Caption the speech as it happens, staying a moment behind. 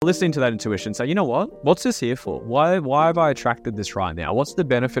Listening to that intuition, say, you know what? What's this here for? Why have I attracted this right now? What's the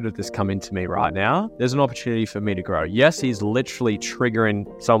benefit of this coming to me right now? There's an opportunity for me to grow. Yes, he's literally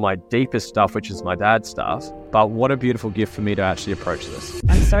triggering some of my deepest stuff, which is my dad's stuff. But what a beautiful gift for me to actually approach this.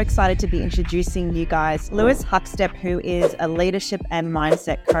 I'm so excited to be introducing you guys Lewis Huckstep, who is a leadership and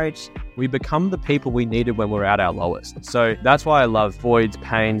mindset coach. We become the people we needed when we're at our lowest. So that's why I love voids,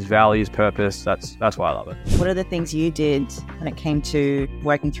 pains, values, purpose. That's why I love it. What are the things you did when it came to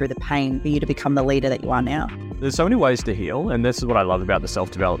working through the pain for you to become the leader that you are now? There's so many ways to heal, and this is what I love about the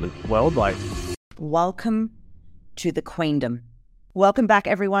self-development world. Welcome to the Queendom. Welcome back,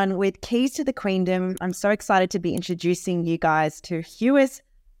 everyone, with Keys to the Queendom. I'm so excited to be introducing you guys to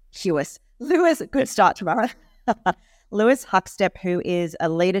Lewis, good start tomorrow. Lewis Huckstep, who is a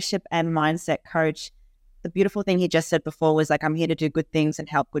leadership and mindset coach. The beautiful thing he just said before was I'm here to do good things and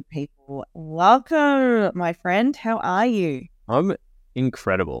help good people. Welcome, my friend. How are you? I'm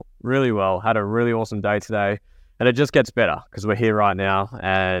incredible. Really well. Had a really awesome day today. And it just gets better because we're here right now.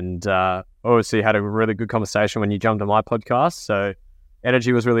 And obviously had a really good conversation when you jumped on my podcast. So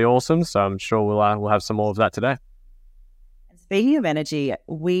energy was really awesome. So I'm sure we'll have some more of that today. Speaking of energy,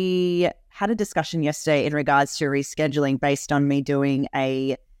 we had a discussion yesterday in regards to rescheduling based on me doing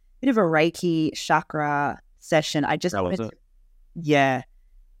a bit of a Reiki chakra session.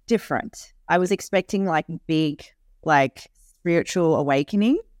 Different. I was expecting big, spiritual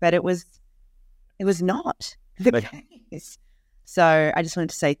awakening, but it was not the case. So I just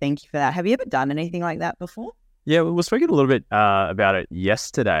wanted to say thank you for that. Have you ever done anything like that before? Yeah, we were speaking a little bit about it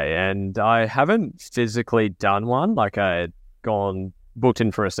yesterday, and I haven't physically done one. I had booked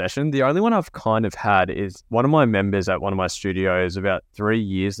in for a session. The only one I've kind of had is one of my members at one of my studios about 3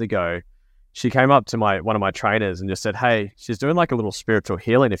 years ago. She came up to one of my trainers and just said, hey, she's doing a little spiritual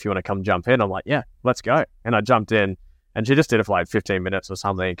healing if you want to come jump in. I'm like, yeah, let's go. And I jumped in and she just did it for 15 minutes or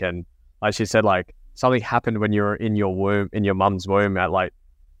something. And she said, something happened when you were in your womb, in your mum's womb at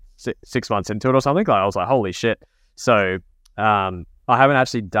 6 months into it or something. I was like, holy shit. So, I haven't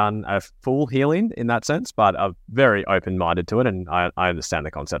actually done a full healing in that sense, but I'm very open-minded to it, and I understand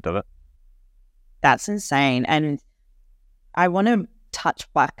the concept of it. That's insane. And I want to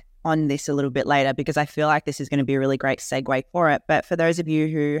touch back on this a little bit later because I feel like this is going to be a really great segue for it. But for those of you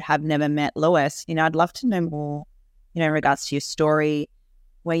who have never met Lewis, I'd love to know more, in regards to your story,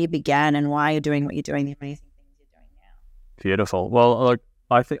 where you began and why you're doing what you're doing, the amazing things you're doing now. Beautiful. Well,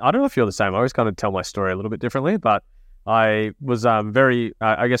 I don't know if you're the same. I always kind of tell my story a little bit differently, but I was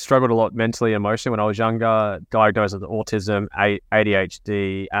struggled a lot mentally, emotionally when I was younger, diagnosed with autism,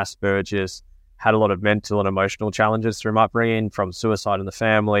 ADHD, Asperger's, had a lot of mental and emotional challenges through my upbringing, from suicide in the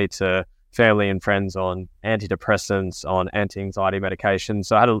family to family and friends on antidepressants, on anti-anxiety medication.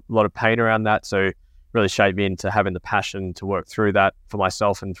 So I had a lot of pain around that. So really shaped me into having the passion to work through that for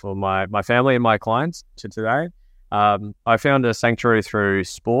myself and for my family and my clients to today. I found a sanctuary through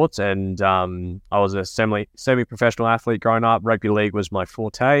sports, and I was a semi-professional athlete growing up. Rugby league was my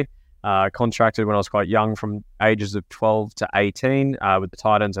forte. Contracted when I was quite young, from ages of 12 to 18 with the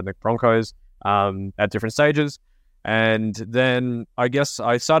Titans and the Broncos at different stages. And then I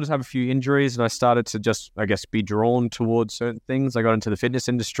started to have a few injuries, and I started to just, be drawn towards certain things. I got into the fitness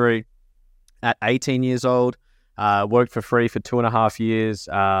industry at 18 years old, worked for free for 2.5 years,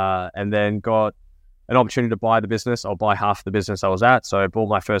 and then got an opportunity to buy the business or buy half the business I was at. So I bought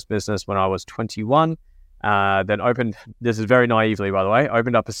my first business when I was 21, then opened, this is very naively, by the way,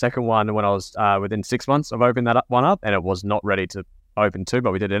 opened up a second one when I was within 6 months of opening that one up, and it was not ready to open two,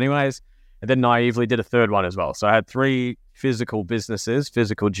 but we did it anyways. And then naively did a third one as well. So I had 3 physical businesses,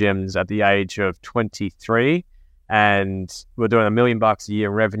 physical gyms at the age of 23. And we were doing $1 million a year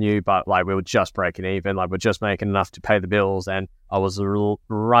revenue, but we were just breaking even. We're just making enough to pay the bills. And I was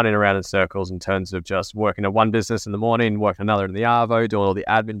running around in circles in terms of just working at one business in the morning, working another in the Arvo, doing all the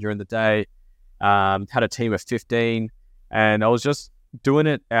admin during the day. Had a team of 15, and I was just doing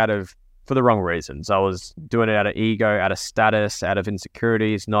it for the wrong reasons. I was doing it out of ego, out of status, out of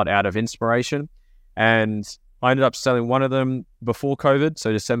insecurities, not out of inspiration. And I ended up selling one of them before COVID.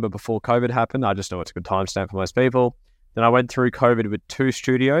 So December before COVID happened. I just know it's a good timestamp for most people. Then I went through COVID with 2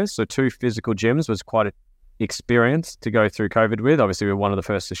 studios. So 2 physical gyms was quite an experience to go through COVID with. Obviously, we were one of the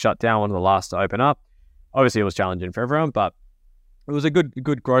first to shut down, one of the last to open up. Obviously, it was challenging for everyone, but it was a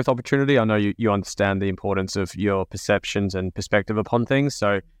good growth opportunity. I know you understand the importance of your perceptions and perspective upon things.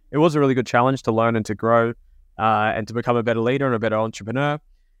 So it was a really good challenge to learn and to grow and to become a better leader and a better entrepreneur.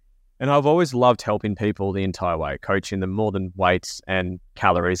 And I've always loved helping people the entire way, coaching them more than weights and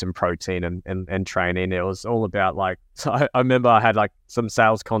calories and protein and training. It was all about I remember I had some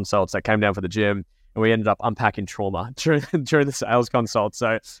sales consults that came down for the gym, and we ended up unpacking trauma during the sales consult.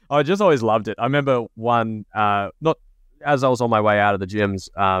 So I just always loved it. I remember not as I was on my way out of the gyms,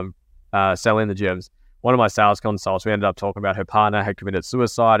 selling the gyms, one of my sales consults, we ended up talking about her partner had committed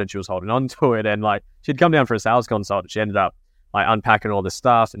suicide and she was holding on to it. And like, she'd come down for a sales consult and she ended up like unpacking all this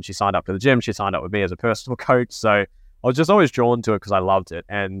stuff, and she signed up to the gym. She signed up with me as a personal coach. So I was just always drawn to it because I loved it,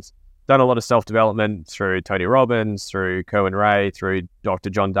 and done a lot of self-development through Tony Robbins, through Kerwin Ray, through Dr.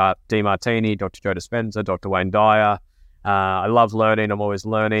 John DeMartini, Dr. Joe Dispenza, Dr. Wayne Dyer. I love learning. I'm always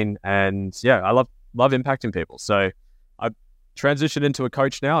learning. And yeah, I love impacting people. So I transitioned into a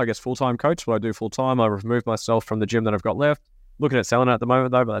coach now, I guess full-time coach. What I do full-time, I removed myself from the gym that I've got left. Looking at selling it at the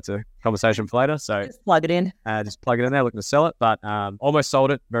moment though, but that's a conversation for later. So just plug it in. Just plug it in there, looking to sell it. But almost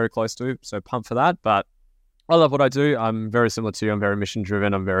sold it, very close to, so pumped for that. But I love what I do. I'm very similar to you. I'm very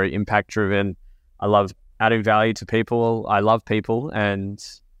mission-driven. I'm very impact-driven. I love adding value to people. I love people, and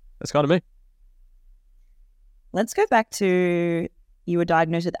that's kind of me. Let's go back to, you were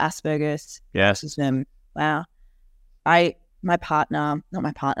diagnosed with Asperger's. Yes. Wow. My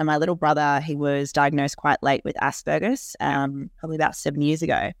little brother, he was diagnosed quite late with Asperger's, probably about 7 years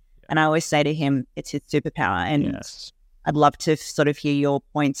ago. And I always say to him, it's his superpower. And yes. I'd love to sort of hear your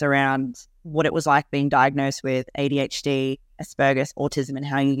points around what it was like being diagnosed with ADHD, Asperger's, autism, and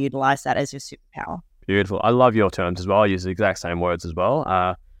how you utilize that as your superpower. Beautiful. I love your terms as well. I use the exact same words as well.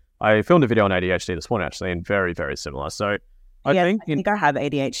 I filmed a video on ADHD this morning, actually, and very, very similar. So I think I have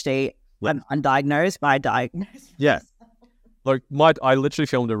ADHD. I'm undiagnosed, but I diagnosed. Yeah. Look, I literally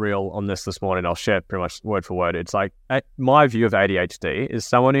filmed a reel on this morning. I'll share pretty much word for word. It's like, my view of ADHD is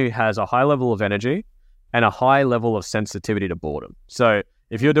someone who has a high level of energy and a high level of sensitivity to boredom. So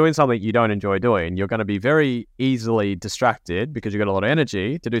if you're doing something you don't enjoy doing, you're going to be very easily distracted because you've got a lot of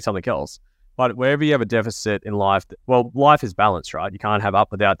energy to do something else. But wherever you have a deficit in life, well, life is balanced, right? You can't have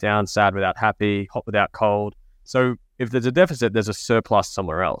up without down, sad without happy, hot without cold. So if there's a deficit, there's a surplus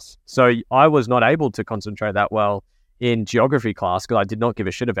somewhere else. So I was not able to concentrate that well in geography class because I did not give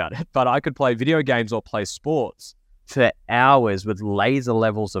a shit about it. But I could play video games or play sports for hours with laser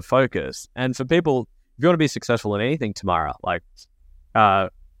levels of focus. And for people, if you want to be successful in anything tomorrow, like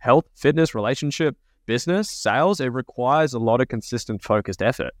health, fitness, relationship, business, sales, it requires a lot of consistent focused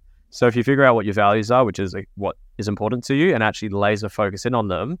effort. So if you figure out what your values are, which is what is important to you, and actually laser focus in on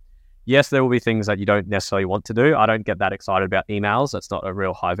them, yes, there will be things that you don't necessarily want to do. I don't get that excited about emails. That's not a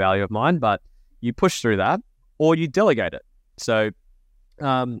real high value of mine, but you push through that or you delegate it. So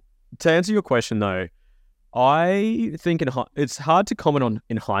to answer your question though, I think it's hard to comment on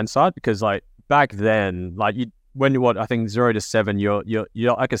in hindsight because like back then, like I think 0 to 7, you're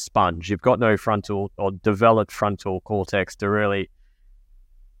like a sponge. You've got no frontal or developed frontal cortex to really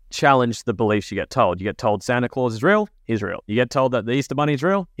challenge the beliefs you get told. You get told Santa Claus is real, he's real. You get told that the Easter Bunny is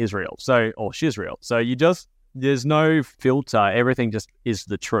real, he's real. So, or she's real. So there's no filter. Everything just is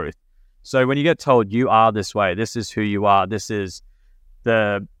the truth. So when you get told you are this way, this is who you are, this is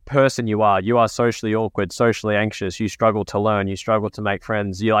the person you are socially awkward, socially anxious, you struggle to learn, you struggle to make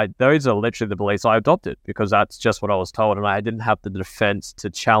friends, those are literally the beliefs I adopted because that's just what I was told, and I didn't have the defense to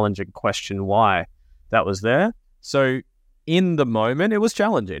challenge and question why that was there. So in the moment, it was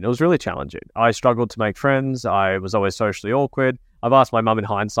challenging. It was really challenging. I struggled to make friends. I was always socially awkward. I've asked my mum in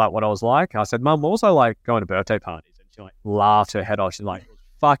hindsight what I was like. I said, Mum, what was I like going to birthday parties? And she laughed her head off. She's like,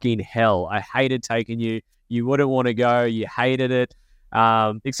 fucking hell. I hated taking you. You wouldn't want to go. You hated it,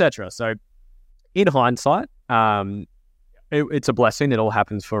 etc. So in hindsight, it's a blessing. It all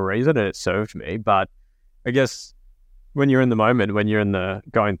happens for a reason and it served me. But I guess when you're in the moment, when you're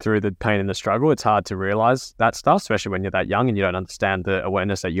going through the pain and the struggle, it's hard to realize that stuff, especially when you're that young and you don't understand the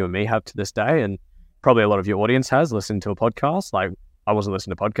awareness that you and me have to this day. And probably a lot of your audience has listened to a podcast. Like I wasn't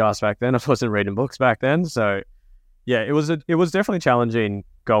listening to podcasts back then. I wasn't reading books back then. So yeah, it was definitely challenging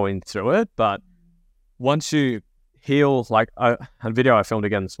going through it. But once you heal, like a video I filmed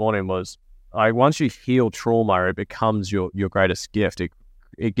again this morning was once you heal trauma, it becomes your greatest gift.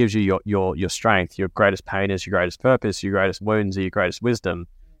 It gives you your strength. Your greatest pain is your greatest purpose. Your greatest wounds are your greatest wisdom.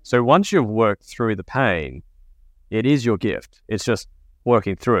 So once you've worked through the pain, it is your gift. It's just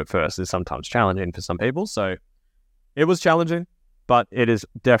working through it first is sometimes challenging for some people. So it was challenging, but it has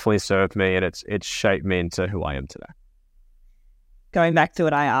definitely served me and it's shaped me into who I am today. Going back to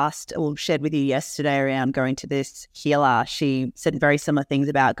what I asked or shared with you yesterday around going to this healer, she said very similar things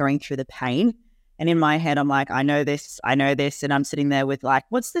about going through the pain. And in my head, I'm like, I know this. And I'm sitting there with like,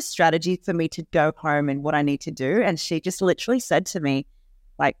 what's the strategy for me to go home and what I need to do? And she just literally said to me,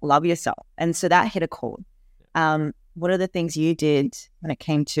 like, love yourself. And so that hit a chord. What are the things you did when it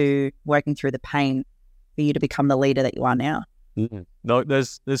came to working through the pain for you to become the leader that you are now? No,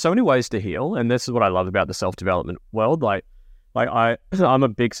 there's so many ways to heal, and this is what I love about the self-development world. I'm a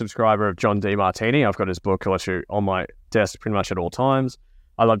big subscriber of John Demartini. I've got his book collection on my desk pretty much at all times.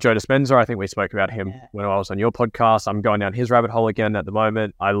 I love Joe Dispenza. I think we spoke about him when I was on your podcast. I'm going down his rabbit hole again at the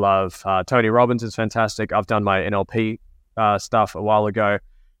moment. I love Tony Robbins is fantastic. I've done my NLP stuff a while ago.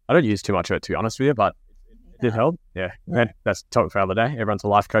 I don't use too much of it, to be honest with you, but it did help. Yeah, man, that's a topic for another day. Everyone's a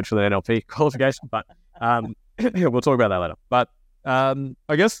life coach for the NLP qualification, but we'll talk about that later. But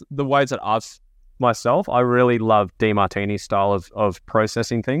I guess the ways that I really love Demartini's style of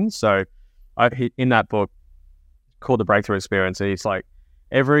processing things. So in that book called The Breakthrough Experience, he's like,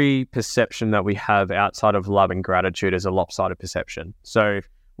 every perception that we have outside of love and gratitude is a lopsided perception. So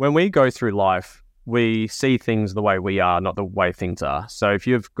when we go through life, we see things the way we are, not the way things are. So if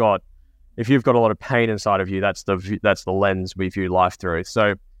you've got a lot of pain inside of you, that's the lens we view life through.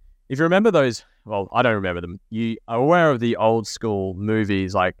 So if you remember those, well, I don't remember them. You are aware of the old school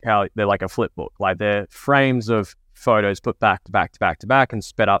movies, like how they're like a flip book, like they're frames of photos put back to back to back to back and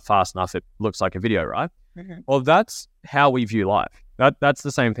sped up fast enough it looks like a video, right? Mm-hmm. Well, that's how we view life. That's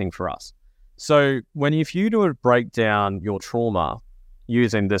the same thing for us. So if you do a breakdown your trauma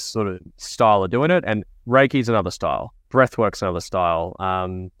using this sort of style of doing it, and Reiki's another style, breathwork's another style,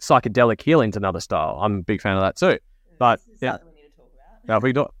 psychedelic healing's another style. I'm a big fan of that too. But yeah, we need to talk about.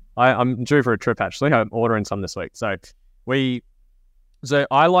 We do. I'm due for a trip actually. I'm ordering some this week. So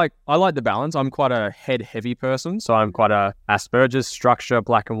I like the balance. I'm quite a head heavy person, so I'm quite a Asperger's, structure,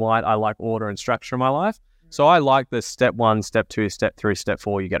 black and white. I like order and structure in my life. So I like the step 1, step 2, step 3, step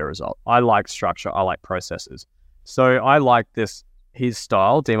 4, you get a result. I like structure. I like processes. So I like his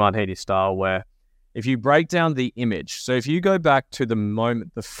style, Demartini's style, where if you break down the image, so if you go back to the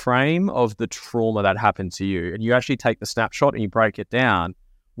moment, the frame of the trauma that happened to you, and you actually take the snapshot and you break it down,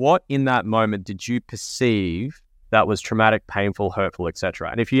 what in that moment did you perceive that was traumatic, painful, hurtful, etc.?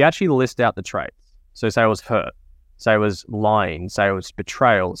 And if you actually list out the traits, so say it was hurt, say it was lying, say it was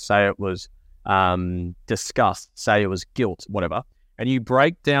betrayal, say it was disgust, say it was guilt, whatever, and you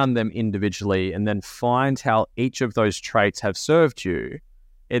break down them individually and then find how each of those traits have served you,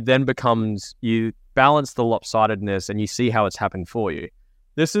 it then becomes, you balance the lopsidedness and you see how it's happened for you.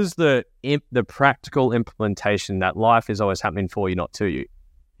 This is the practical implementation that life is always happening for you, not to you.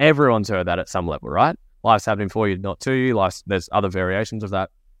 Everyone's heard that at some level, right? Life's happening for you, not to you. There's other variations of that.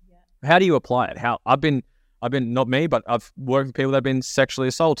 Yeah. How do you apply it? I've been not me, but I've worked with people that have been sexually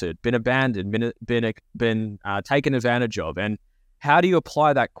assaulted, been abandoned, been taken advantage of. And how do you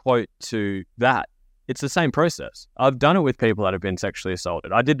apply that quote to that? It's the same process. I've done it with people that have been sexually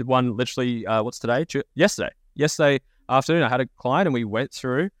assaulted. I did one literally, what's today? Yesterday afternoon, I had a client and we went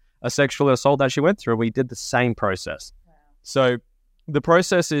through a sexual assault that she went through. We did the same process. Wow. So the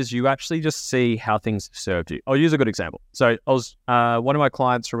process is you actually just see how things have served you. I'll use a good example. So I was one of my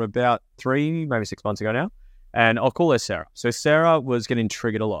clients from about 3, maybe 6 months ago now. And I'll call her Sarah. So Sarah was getting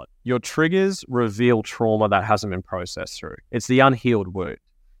triggered a lot. Your triggers reveal trauma that hasn't been processed through. It's the unhealed wound.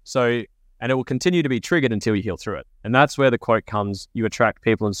 And it will continue to be triggered until you heal through it. And that's where the quote comes, you attract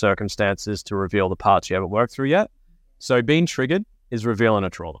people and circumstances to reveal the parts you haven't worked through yet. So being triggered is revealing a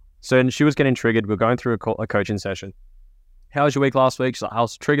trauma. So and she was getting triggered. We're going through a coaching session. How was your week last week? She's like, I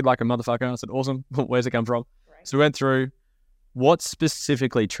was triggered like a motherfucker. I said, awesome. Where's it come from? Right. So we went through what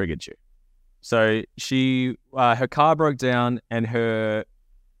specifically triggered you. So her car broke down and her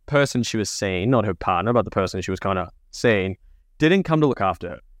person she was seeing, not her partner, but the person she was kind of seeing, didn't come to look after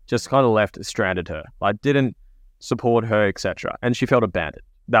her, just kind of left, stranded her, like didn't support her, etc. And she felt abandoned.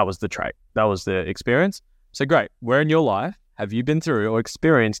 That was the trait. That was the experience. So great. Where in your life have you been through or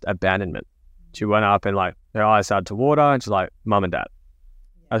experienced abandonment? She went up and like her eyes started to water and she's like, Mum and Dad.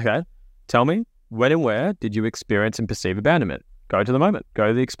 Yeah. Okay. Tell me, when and where did you experience and perceive abandonment? Go to the moment. Go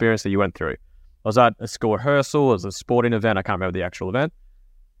to the experience that you went through. I was at a school rehearsal, it was a sporting event, I can't remember the actual event.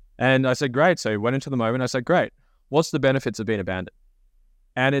 And I said, great. So went into the moment, I said, great. What's the benefits of being abandoned?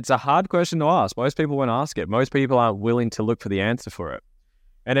 And it's a hard question to ask. Most people won't ask it. Most people aren't willing to look for the answer for it.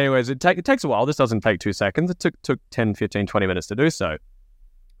 And anyways, it takes a while. This doesn't take 2 seconds. It took 10, 15, 20 minutes to do so.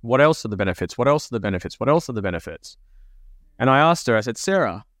 What else are the benefits? What else are the benefits? What else are the benefits? And I asked her, I said,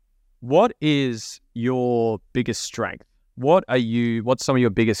 Sarah, what is your biggest strength? What's some of your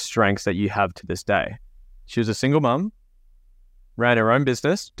biggest strengths that you have to this day? She was a single mum, ran her own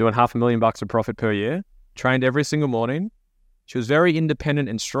business, doing $500,000 of profit per year, trained every single morning. She was very independent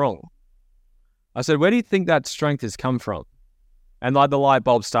and strong. I said, where do you think that strength has come from? And like the light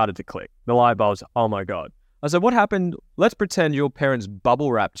bulb started to click. The light bulbs, oh my God. I said, what happened? Let's pretend your parents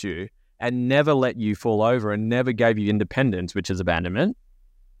bubble wrapped you and never let you fall over and never gave you independence, which is abandonment.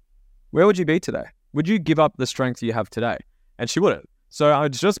 Where would you be today? Would you give up the strength you have today? and she wouldn't. So I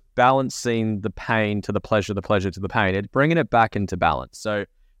was just balancing the pain to the pleasure, the pleasure to the pain, and bringing it back into balance. So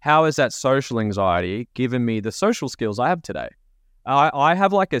how has that social anxiety given me the social skills I have today? I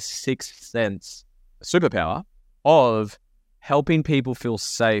have like a sixth sense superpower of helping people feel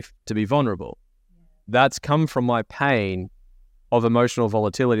safe to be vulnerable. That's come from my pain of emotional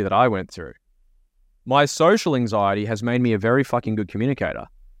volatility that I went through. My social anxiety has made me a very fucking good communicator.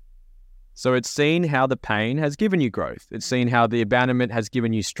 So it's seen how the pain has given you growth. It's seen how the abandonment has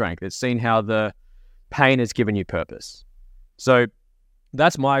given you strength. It's seen how the pain has given you purpose. So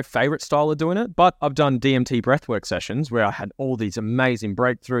that's my favorite style of doing it. But I've done DMT breathwork sessions where I had all these amazing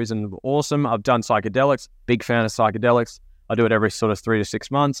breakthroughs and awesome. I've done psychedelics, big fan of psychedelics. I do it every sort of 3 to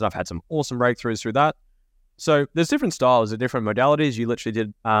 6 months, and I've had some awesome breakthroughs through that. So there's different styles, there's different modalities. You literally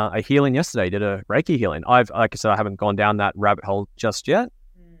did a healing yesterday, did a Reiki healing. Like I said, I haven't gone down that rabbit hole just yet,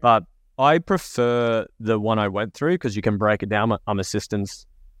 but I prefer the one I went through because you can break it down. I'm a systems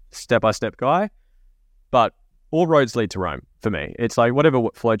step-by-step guy, but all roads lead to Rome for me. It's like whatever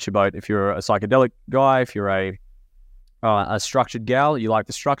floats your boat. If you're a psychedelic guy, if you're a structured gal, you like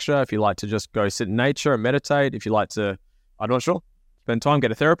the structure. If you like to just go sit in nature and meditate, if you like to, I'm not sure, spend time,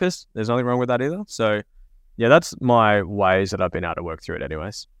 get a therapist, there's nothing wrong with that either. So yeah, that's my ways that I've been able to work through it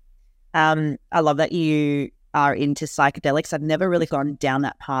anyways. I love that you are into psychedelics. I've never really gone down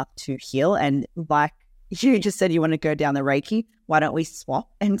that path to heal. And like you just said, you want to go down the Reiki. Why don't we swap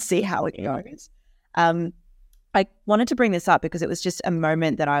and see how it goes? I wanted to bring this up because it was just a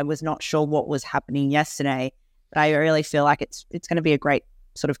moment that I was not sure what was happening yesterday. But I really feel like it's going to be a great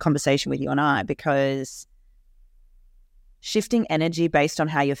sort of conversation with you and I, because shifting energy based on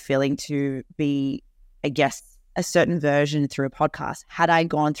how you're feeling to be, I guess, a certain version through a podcast. Had I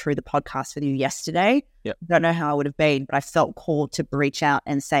gone through the podcast with you yesterday, don't know how I would have been, but I felt called to reach out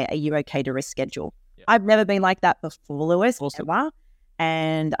and say, are you okay to reschedule? I've never been like that before, Lewis, ever.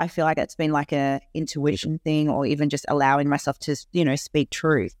 And I feel like it's been like a intuition thing, or even just allowing myself to, speak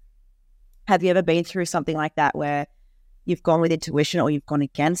truth. Have you ever been through something like that where you've gone with intuition or you've gone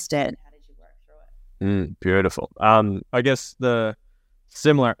against it? And how did you work through it? Beautiful. I guess the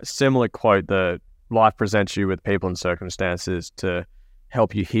similar quote that life presents you with people and circumstances to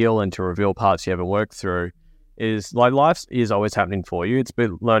help you heal and to reveal parts you haven't worked through is like life is always happening for you. It's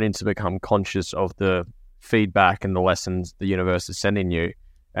been learning to become conscious of the feedback and the lessons the universe is sending you.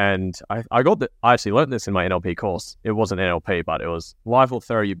 And I actually learned this in my NLP course. It wasn't NLP, but it was life will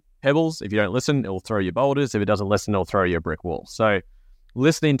throw you pebbles. If you don't listen, it will throw you boulders. If it doesn't listen, it'll throw you a brick wall. So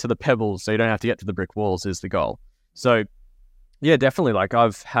listening to the pebbles so you don't have to get to the brick walls is the goal. So yeah, definitely. Like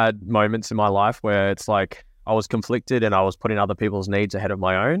I've had moments in my life where it's like I was conflicted and I was putting other people's needs ahead of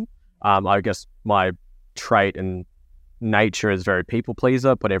my own. I guess my trait and nature is very people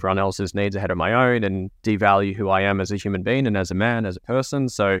pleaser, put everyone else's needs ahead of my own and devalue who I am as a human being and as a man, as a person.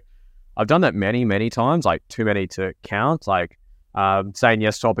 So I've done that many, many times, like too many to count, like saying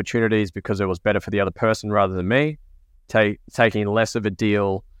yes to opportunities because it was better for the other person rather than me, taking less of a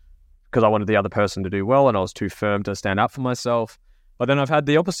deal because I wanted the other person to do well and I was too firm to stand up for myself. But then I've had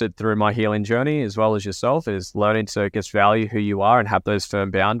the opposite through my healing journey, as well as yourself, is learning to just value who you are and have those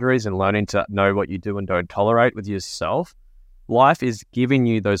firm boundaries and learning to know what you do and don't tolerate with yourself. Life is giving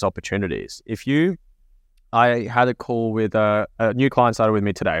you those opportunities. I had a call with a new client started with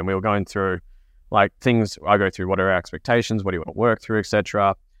me today, and we were going through like things I go through, what are our expectations, what do you want to work through,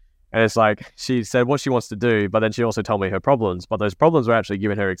 etc. And it's like, she said what she wants to do, but then she also told me her problems, but those problems were actually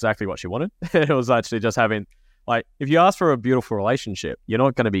giving her exactly what she wanted. It was actually just having, like, if you ask for a beautiful relationship, you're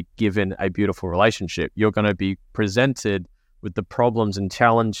not going to be given a beautiful relationship. You're going to be presented with the problems and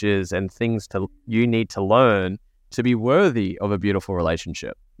challenges and things you need to learn to be worthy of a beautiful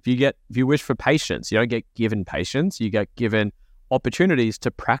relationship. If you wish for patience, you don't get given patience. You get given opportunities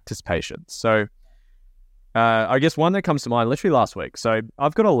to practice patience. So I guess one that comes to mind literally last week. So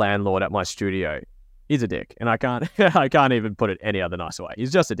I've got a landlord at my studio. He's a dick, and I can't even put it any other nicer way.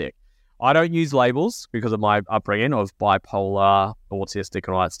 He's just a dick. I don't use labels because of my upbringing of bipolar, autistic,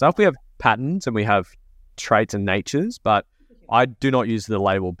 and all that stuff. We have patterns and we have traits and natures, but I do not use the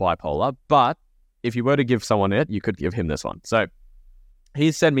label bipolar. But if you were to give someone it, you could give him this one. So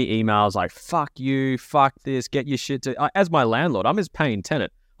he sent me emails like, fuck you, fuck this, get your shit to... As my landlord, I'm his paying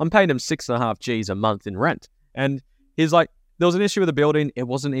tenant. I'm paying him 6.5 G's a month in rent. And he's like, there was an issue with the building. It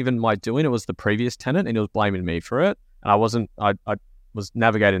wasn't even my doing. It was the previous tenant, and he was blaming me for it. And I was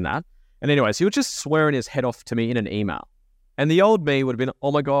navigating that. And anyways, he was just swearing his head off to me in an email. And the old me would have been,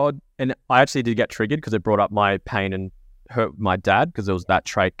 oh my God. And I actually did get triggered because it brought up my pain and hurt my dad because there was that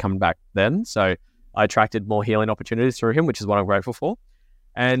trait coming back then. So I attracted more healing opportunities through him, which is what I'm grateful for.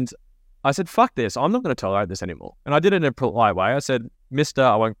 And I said, fuck this. I'm not going to tolerate this anymore. And I did it in a polite way. I said, Mr.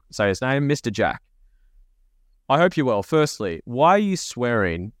 I won't say his name, Mr. Jack, I hope you're well. Firstly, why are you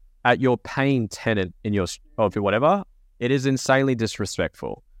swearing at your paying tenant in your whatever? It is insanely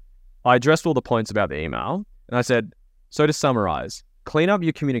disrespectful. I addressed all the points about the email and I said, so to summarize, clean up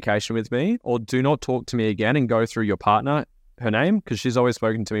your communication with me or do not talk to me again and go through your partner, her name, because she's always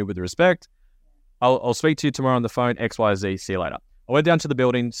spoken to me with respect. I'll speak to you tomorrow on the phone, XYZ, see you later. I went down to the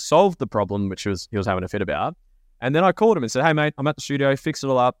building, solved the problem, which he was having a fit about. And then I called him and said, hey, mate, I'm at the studio, fixed it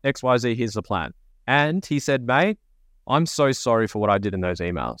all up, XYZ, here's the plan. And he said, mate, I'm so sorry for what I did in those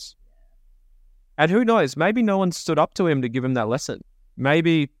emails. And who knows, maybe no one stood up to him to give him that lesson.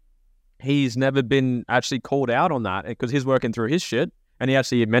 Maybe he's never been actually called out on that because he's working through his shit. And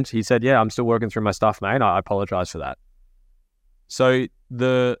he said, yeah, I'm still working through my stuff, mate. I apologize for that. So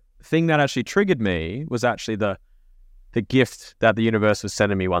the thing that actually triggered me was actually the gift that the universe was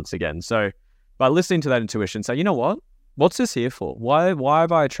sending me once again. So by listening to that intuition, say, you know what? What's this here for? Why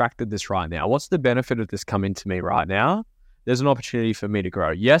have I attracted this right now? What's the benefit of this coming to me right now? There's an opportunity for me to grow.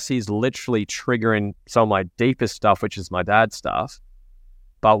 Yes, he's literally triggering some of my deepest stuff, which is my dad's stuff.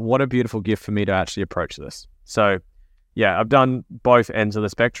 But what a beautiful gift for me to actually approach this. So yeah, I've done both ends of the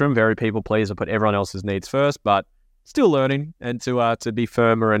spectrum. Very people pleaser, put everyone else's needs first, but still learning and to be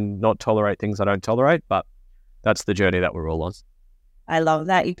firmer and not tolerate things I don't tolerate. But that's the journey that we're all on. I love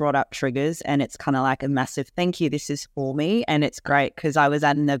that you brought up triggers, and it's kind of like a massive thank you. This is for me, and it's great because I was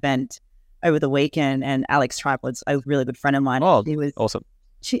at an event over the weekend, and Alex Tribe was a really good friend of mine. Oh, he was awesome.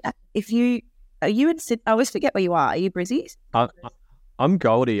 Are you in Sydney? I always forget where you are. Are you Brizzy? I'm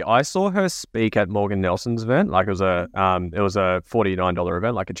Goldie. I saw her speak at Morgan Nelson's event. Like it was a $49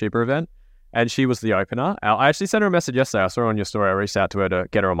 event, like a cheaper event, and she was the opener. I actually sent her a message yesterday. I saw her on your story. I reached out to her to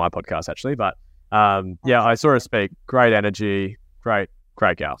get her on my podcast actually, but yeah, I saw her speak. Great energy. Great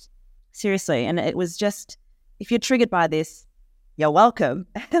gals. Seriously. And it was just, if you're triggered by this, you're welcome.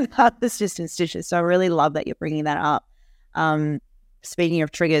 That's just institious. So I really love that you're bringing that up. Speaking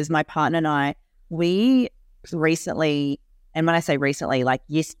of triggers, my partner and I, we recently, and when I say recently, like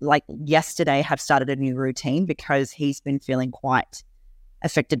yesterday, have started a new routine because he's been feeling quite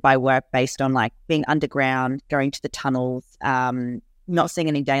affected by work based on like being underground, going to the tunnels, not seeing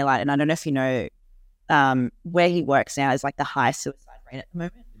any daylight. And I don't know if you know, where he works now is like the highest suicide rate at the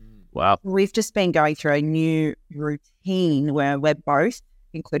moment. Wow. We've just been going through a new routine where we're both,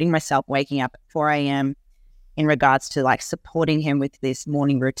 including myself, waking up at 4 a.m. in regards to like supporting him with this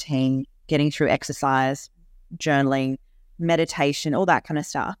morning routine, getting through exercise, journaling, meditation, all that kind of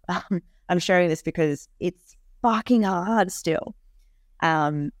stuff. I'm sharing this because it's fucking hard still.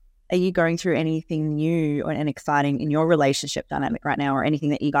 Are you going through anything new and exciting in your relationship dynamic right now, or anything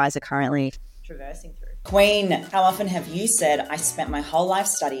that you guys are currently traversing through? Queen, how often have you said, I spent my whole life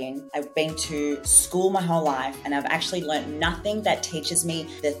studying, I've been to school my whole life, and I've actually learned nothing that teaches me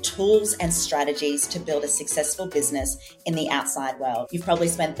the tools and strategies to build a successful business in the outside world. You've probably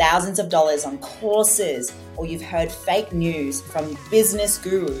spent thousands of dollars on courses, or you've heard fake news from business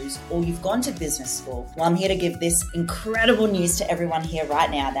gurus, or you've gone to business school. Well, I'm here to give this incredible news to everyone here right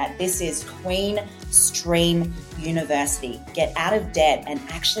now that this is Queen Stream University. Get out of debt and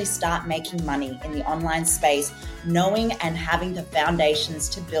actually start making money in the online space, knowing and having the foundations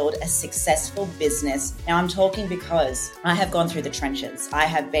to build a successful business. Now I'm talking because I have gone through the trenches. I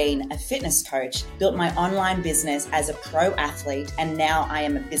have been a fitness coach, built my online business as a pro athlete, and now I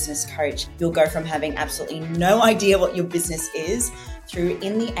am a business coach. You'll go from having absolutely no idea what your business is through,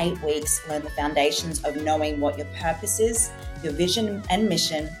 in the 8 weeks, learn the foundations of knowing what your purpose is, your vision and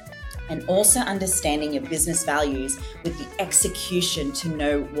mission, and also understanding your business values with the execution to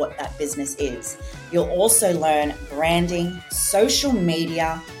know what that business is. You'll also learn branding, social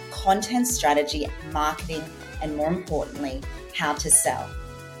media, content strategy, marketing, and more importantly, how to sell.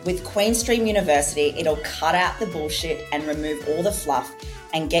 With Queen Stream University, it'll cut out the bullshit and remove all the fluff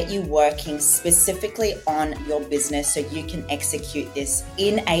and get you working specifically on your business so you can execute this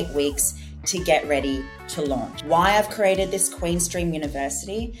in 8 weeks to get ready to launch. Why I've created this Queen Stream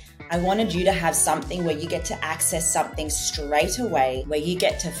University, I wanted you to have something where you get to access something straight away, where you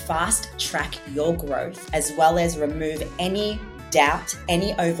get to fast track your growth, as well as remove any doubt,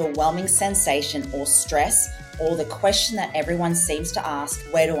 any overwhelming sensation or stress, or the question that everyone seems to ask,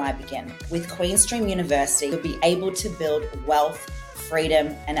 where do I begin? With Queen Stream University, you'll be able to build wealth,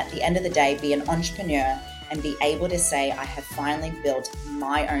 freedom, and at the end of the day, be an entrepreneur and be able to say, I have finally built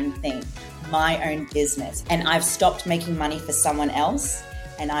my own thing, my own business, and I've stopped making money for someone else,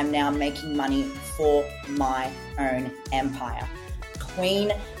 and I'm now making money for my own empire.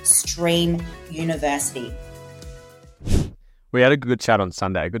 Queen Stream University. we had a good chat on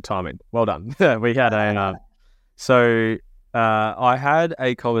Sunday. Good timing. Well done. We had I had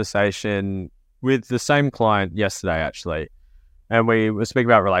a conversation with the same client yesterday, actually. And we were speaking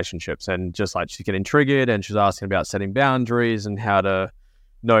about relationships and just like she's getting triggered and she's asking about setting boundaries and how to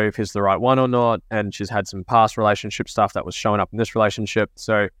know if it's the right one or not. And she's had some past relationship stuff that was showing up in this relationship.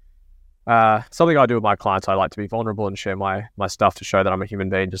 So something I do with my clients, I like to be vulnerable and share my stuff to show that I'm a human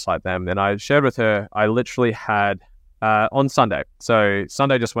being just like them. And I shared with her, I literally had on Sunday. So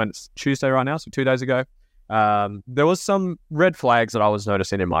Sunday just went, it's Tuesday right now, so 2 days ago. There was some red flags that I was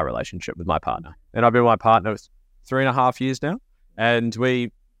noticing in my relationship with my partner. And I've been with my partner 3.5 years now. And we're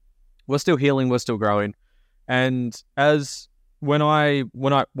still healing, we're still growing. And what I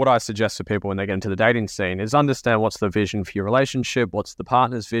suggest to people when they get into the dating scene is understand what's the vision for your relationship, what's the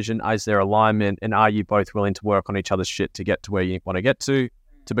partner's vision, is there alignment, and are you both willing to work on each other's shit to get to where you want to get to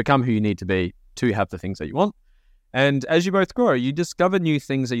become who you need to be, to have the things that you want. And as you both grow, you discover new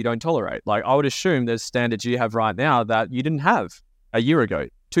things that you don't tolerate. Like I would assume there's standards you have right now that you didn't have a year ago,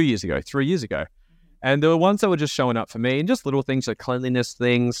 2 years ago, 3 years ago. And there were ones that were just showing up for me and just little things like cleanliness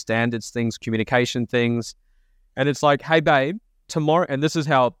things, standards things, communication things. And it's like, hey, babe, tomorrow, and this is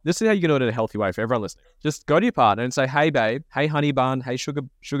how you can do it in a healthy way for everyone listening. Just go to your partner and say, hey, babe, hey, honey bun, hey,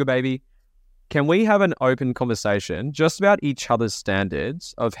 sugar baby, can we have an open conversation just about each other's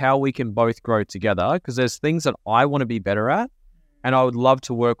standards of how we can both grow together? Because there's things that I want to be better at and I would love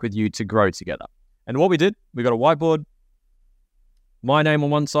to work with you to grow together. And what we did, we got a whiteboard, my name on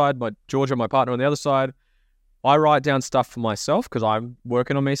one side, my Georgia, my partner on the other side. I write down stuff for myself because I'm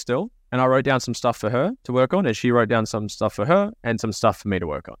working on me still. And I wrote down some stuff for her to work on, and she wrote down some stuff for her and some stuff for me to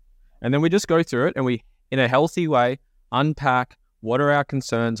work on. And then we just go through it and we, in a healthy way, unpack what are our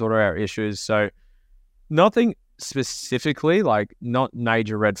concerns, what are our issues. So nothing specifically, like not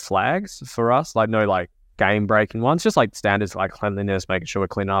major red flags for us, like no like game breaking ones, just like standards like cleanliness, making sure we're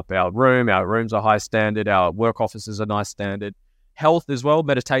cleaning up our room. Our rooms are high standard. Our work offices are nice standard. Health as well,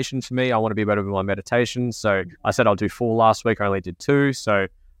 meditation for me. I want to be better with my meditation. So I said I'll do 4 last week. I only did 2. So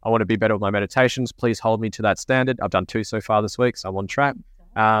I want to be better with my meditations. Please hold me to that standard. I've done 2 so far this week, so I'm on track.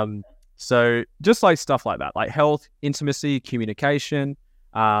 So just like stuff like that, like health, intimacy, communication.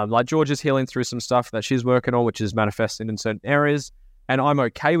 Like Georgia's healing through some stuff that she's working on, which is manifesting in certain areas. And I'm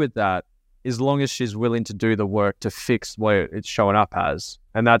okay with that as long as she's willing to do the work to fix where it's showing up as.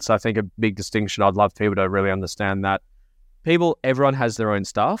 And that's, I think, a big distinction. I'd love people to really understand that. Everyone has their own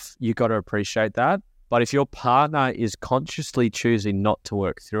stuff. You got to appreciate that. But if your partner is consciously choosing not to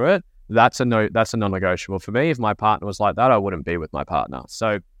work through it, that's a non-negotiable for me. If my partner was like that, I wouldn't be with my partner.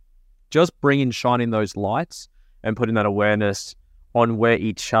 So just shining those lights and putting that awareness on where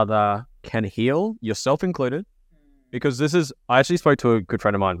each other can heal, yourself included. Because I actually spoke to a good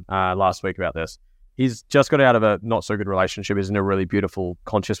friend of mine last week about this. He's just got out of a not so good relationship. He's in a really beautiful,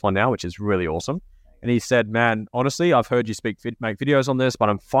 conscious one now, which is really awesome. And he said, man, honestly, I've heard you make videos on this, but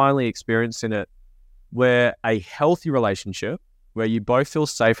I'm finally experiencing it where a healthy relationship, where you both feel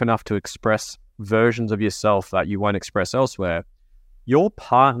safe enough to express versions of yourself that you won't express elsewhere, your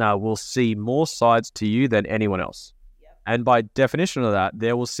partner will see more sides to you than anyone else. Yep. And by definition of that,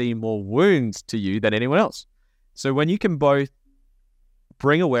 they will see more wounds to you than anyone else. So when you can both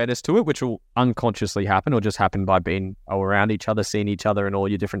bring awareness to it, which will unconsciously happen or just happen by being around each other, seeing each other in all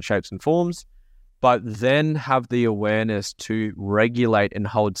your different shapes and forms, but then have the awareness to regulate and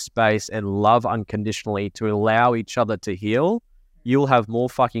hold space and love unconditionally to allow each other to heal, you'll have more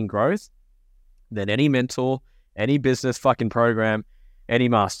fucking growth than any mentor, any business fucking program, any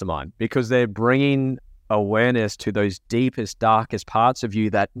mastermind, because they're bringing awareness to those deepest, darkest parts of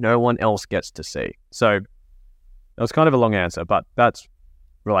you that no one else gets to see. So that was kind of a long answer, but that's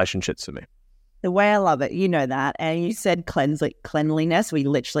relationships for me. The way I love it, you know that. And you said cleanliness. We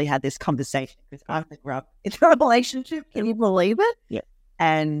literally had this conversation because I've been up in a relationship. Can you believe it? Yeah.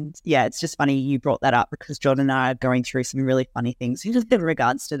 And yeah, it's just funny you brought that up because John and I are going through some really funny things in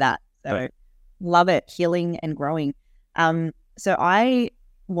regards to that. So right. Love it, healing and growing. So I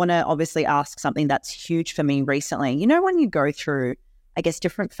want to obviously ask something that's huge for me recently. You know, when you go through, I guess,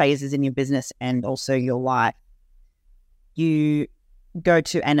 different phases in your business and also your life, you go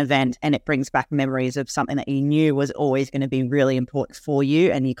to an event and it brings back memories of something that you knew was always going to be really important for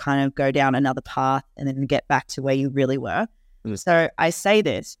you, and you kind of go down another path and then get back to where you really were. Mm. So I say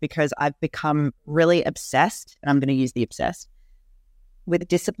this because I've become really obsessed, and I'm going to use the obsessed, with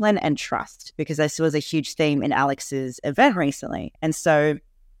discipline and trust, because this was a huge theme in Alex's event recently. And so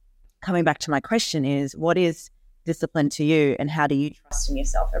coming back to my question is, what is discipline to you, and how do you trust in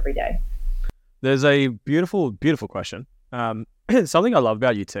yourself every day? There's a beautiful, beautiful question. Something I love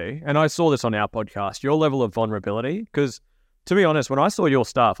about you too, and I saw this on our podcast, your level of vulnerability, because to be honest, when I saw your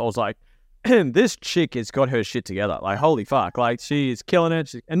stuff, I was like, this chick has got her shit together. Like, holy fuck. Like, she is killing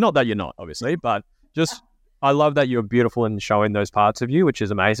it. And not that you're not, obviously, but just, I love that you're beautiful and showing those parts of you, which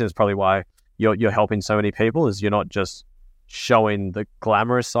is amazing. It's probably why you're helping so many people, is you're not just showing the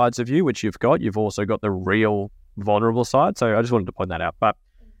glamorous sides of you, which you've got. You've also got the real vulnerable side. So I just wanted to point that out. But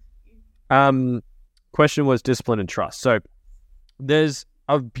question was discipline and trust. So there's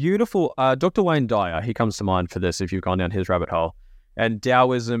a beautiful, Dr. Wayne Dyer, he comes to mind for this if you've gone down his rabbit hole, and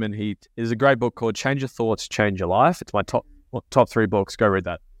Taoism, and he is a great book called Change Your Thoughts, Change Your Life. It's my top 3 books. Go read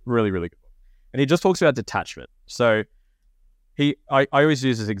that. Really, really good book. And he just talks about detachment. So I always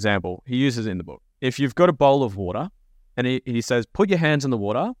use this example. He uses it in the book. If you've got a bowl of water, and he says, put your hands in the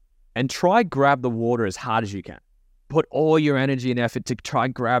water and try grab the water as hard as you can. Put all your energy and effort to try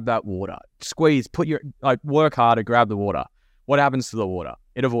and grab that water. Squeeze, work harder, grab the water. What happens to the water?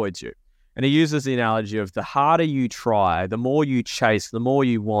 It avoids you. And he uses the analogy of the harder you try, the more you chase, the more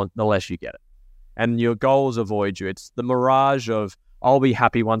you want, the less you get it. And your goals avoid you. It's the mirage of, I'll be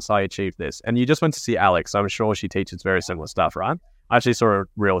happy once I achieve this. And you just went to see Alex. I'm sure she teaches very similar stuff, right? I actually saw a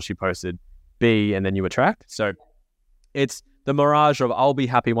reel she posted, be and then you attract. So it's the mirage of, I'll be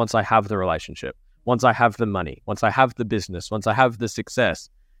happy once I have the relationship, once I have the money, once I have the business, once I have the success.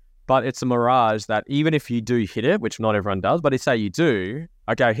 But it's a mirage that even if you do hit it, which not everyone does, but say you do,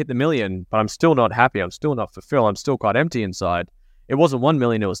 okay, I hit the million, but I'm still not happy. I'm still not fulfilled. I'm still quite empty inside. It wasn't 1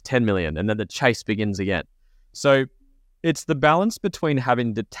 million, it was 10 million. And then the chase begins again. So it's the balance between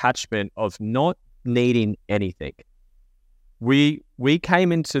having detachment of not needing anything. We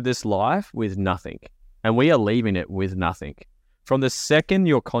came into this life with nothing, and we are leaving it with nothing. From the second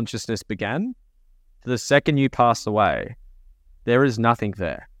your consciousness began to the second you pass away, there is nothing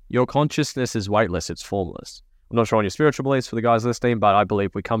there. Your consciousness is weightless, it's formless. I'm not sure on your spiritual beliefs for the guys listening, but I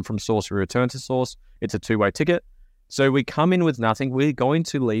believe we come from source, we return to source. It's a two-way ticket. So we come in with nothing, we're going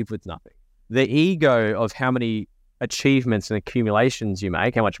to leave with nothing. The ego of how many achievements and accumulations you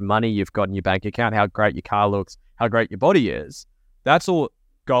make, how much money you've got in your bank account, how great your car looks, how great your body is, that's all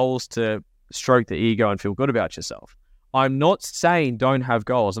goals to stroke the ego and feel good about yourself. I'm not saying don't have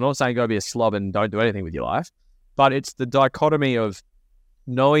goals. I'm not saying go be a slob and don't do anything with your life, but it's the dichotomy of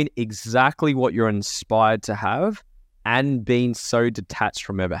knowing exactly what you're inspired to have and being so detached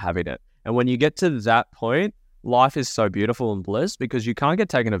from ever having it. And when you get to that point, life is so beautiful and bliss because you can't get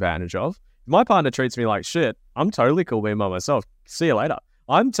taken advantage of. If my partner treats me like shit, I'm totally cool being by myself. See you later.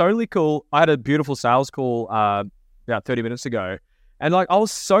 I'm totally cool. I had a beautiful sales call about 30 minutes ago. And I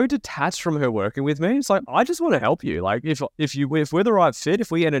was so detached from her working with me. It's like, I just want to help you. Like if we're the right fit,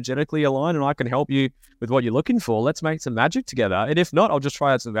 if we energetically align and I can help you with what you're looking for, let's make some magic together. And if not, I'll just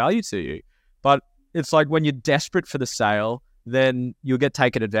try out some value to you. But it's like when you're desperate for the sale, then you'll get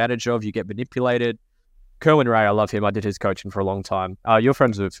taken advantage of, you get manipulated. Kerwin Ray, I love him. I did his coaching for a long time. You're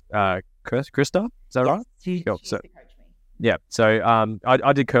friends with Krista, is that right? She cool. used to coach me. Yeah. So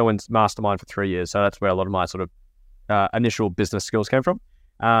I did Kerwin's mastermind for 3 years. So that's where a lot of my sort of initial business skills came from.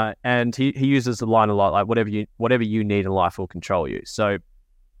 And he uses the line a lot, like whatever you need in life will control you. So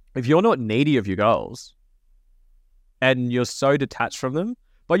if you're not needy of your goals and you're so detached from them,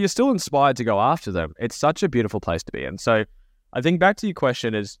 but you're still inspired to go after them, it's such a beautiful place to be in. So I think back to your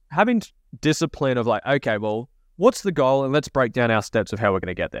question is having discipline of like, okay, well, what's the goal? And let's break down our steps of how we're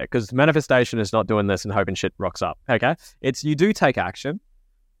going to get there. Because manifestation is not doing this and hoping shit rocks up. Okay. It's you do take action,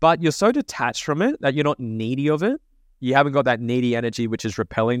 but you're so detached from it that you're not needy of it. You haven't got that needy energy, which is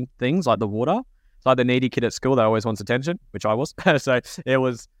repelling things like the water. It's like the needy kid at school that always wants attention, which I was. So it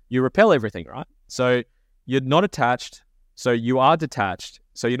was, you repel everything, right? So you're not attached. So you are detached.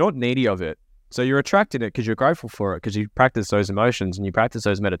 So you're not needy of it. So you're attracting it because you're grateful for it, because you practice those emotions and you practice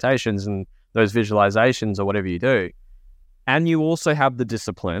those meditations and those visualizations or whatever you do. And you also have the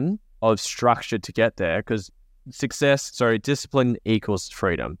discipline of structure to get there, because discipline equals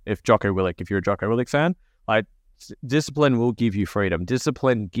freedom. If you're a Jocko Willink fan, like discipline will give you freedom.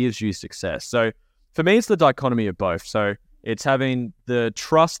 Discipline gives you success. So for me, it's the dichotomy of both. So it's having the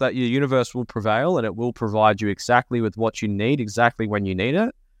trust that your universe will prevail and it will provide you exactly with what you need, exactly when you need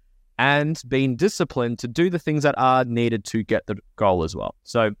it, and being disciplined to do the things that are needed to get the goal as well.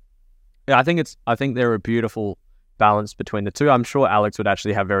 So yeah, I think they're a beautiful balance between the two. I'm sure Alex would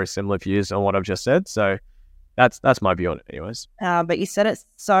actually have very similar views on what I've just said. So that's my view on it anyways. But you said it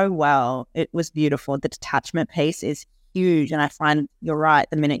so well. It was beautiful. The detachment piece is huge. And I find you're right.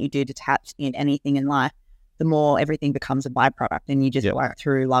 The minute you do detach in anything in life, the more everything becomes a byproduct and you just work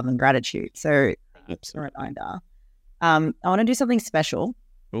through love and gratitude. So it's a reminder. I want to do something special.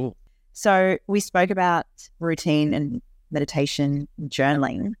 Ooh. So we spoke about routine and meditation,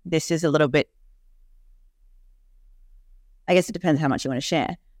 journaling. This is a little bit I guess it depends how much you want to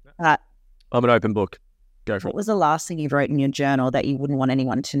share. But I'm an open book. Go for what it. was the last thing you wrote in your journal that you wouldn't want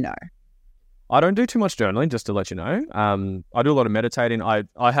anyone to know? I don't do too much journaling, just to let you know. I do a lot of meditating.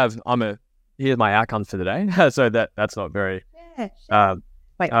 Here's my outcomes for the day. So that's not very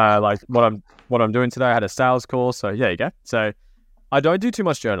like what I'm doing today. I had a sales call, so yeah, you go. So I don't do too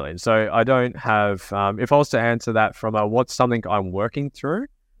much journaling. So I don't have. If I was to answer that from what's something I'm working through,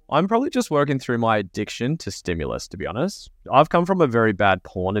 I'm probably just working through my addiction to stimulus. To be honest, I've come from a very bad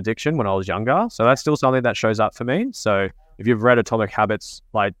porn addiction when I was younger, so that's still something that shows up for me. So if you've read Atomic Habits,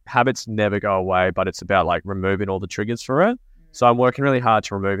 like habits never go away, but it's about like removing all the triggers for it. So I'm working really hard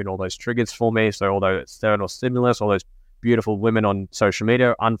to removing all those triggers for me. So all those external stimulus, all those beautiful women on social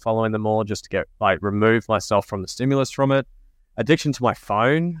media, unfollowing them all just to get remove myself from the stimulus from it. Addiction to my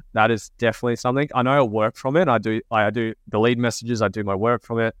phone, that is definitely something. I know I work from it. I do delete messages. I do my work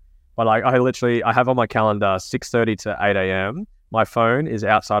from it. But I have on my calendar 6:30 to 8 a.m. My phone is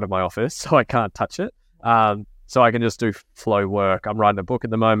outside of my office, so I can't touch it. So I can just do flow work. I'm writing a book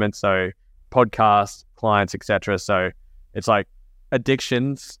at the moment, so podcasts, clients, etc. So it's like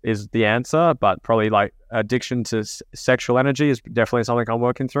addictions is the answer, but probably like addiction to sexual energy is definitely something I'm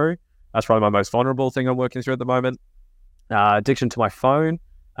working through. That's probably my most vulnerable thing I'm working through at the moment. Addiction to my phone,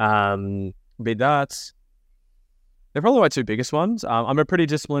 be that. They're probably my two biggest ones. I'm a pretty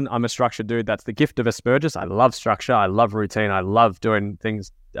disciplined, I'm a structured dude. That's the gift of Asperger's. I love structure. I love routine. I love doing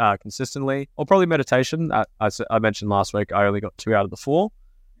things consistently. Or probably meditation. I mentioned last week, I only got 2 out of the 4.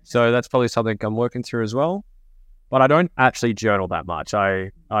 So that's probably something I'm working through as well. But I don't actually journal that much.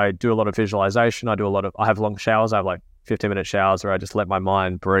 I do a lot of visualization. I have long showers. I have like 15-minute showers where I just let my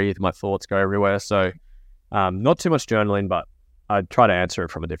mind breathe. My thoughts go everywhere. So not too much journaling, but I try to answer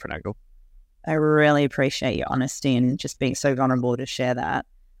it from a different angle. I really appreciate your honesty and just being so vulnerable to share that.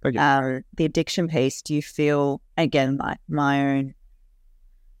 Thank you. The addiction piece, do you feel, again, like my own,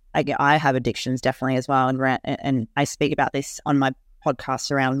 I have addictions definitely as well. And I speak about this on my podcast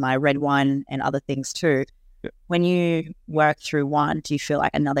around my red wine and other things too. Yeah. When you work through one, do you feel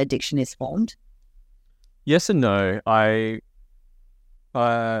like another addiction is formed? Yes and no. I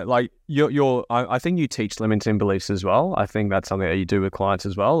think you teach limiting beliefs as well. I think that's something that you do with clients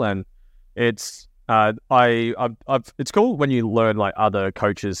as well. And it's it's cool when you learn like other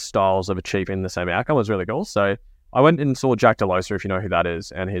coaches' styles of achieving the same outcome. It was really cool. So I went and saw Jack DeLosa, if you know who that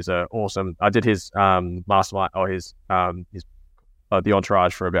is, and he's awesome. I did his mastermind or his the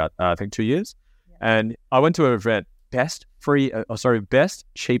Entourage for about I think 2 years, and I went to an event, best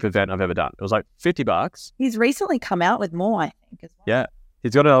cheap event I've ever done. It was like $50. He's recently come out with more, I think, as well. Yeah,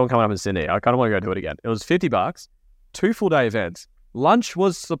 he's got another one coming up in Sydney. I kind of want to go do it again. It was $50, 2 full day events. Lunch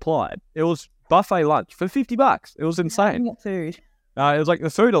was supplied. It was buffet lunch for $50. It was insane. What food? It was like the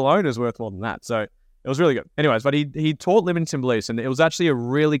food alone is worth more than that. So it was really good. Anyways, but he taught limiting beliefs, and it was actually a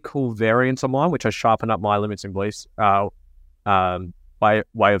really cool variant of mine, which I sharpened up my limiting beliefs way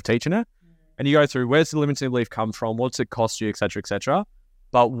of teaching it. And you go through, where's the limiting belief come from? What's it cost you, et cetera, et cetera.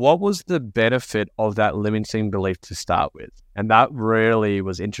 But what was the benefit of that limiting belief to start with? And that really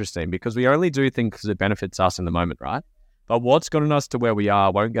was interesting because we only do things because it benefits us in the moment, right? But what's gotten us to where we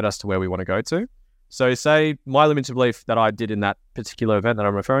are won't get us to where we want to go to. So say my limiting belief that I did in that particular event that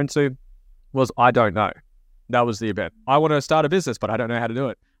I'm referring to was I don't know. That was the event. I want to start a business, but I don't know how to do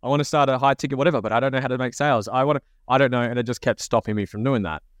it. I want to start a high ticket whatever, but I don't know how to make sales. I don't know. And it just kept stopping me from doing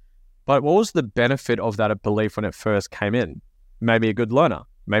that. But what was the benefit of that belief when it first came in? Made me a good learner,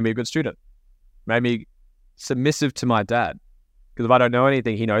 made me a good student, made me submissive to my dad. Because if I don't know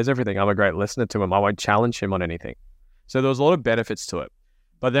anything, he knows everything. I'm a great listener to him. I won't challenge him on anything. So there was a lot of benefits to it.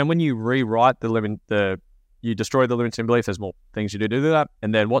 But then when you rewrite you destroy the limiting belief, there's more things you do to do that.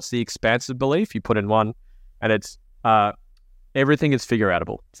 And then what's the expansive belief? You put in one, and it's everything is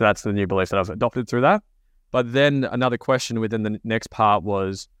figure-outable. So that's the new belief that I've adopted through that. But then another question within the next part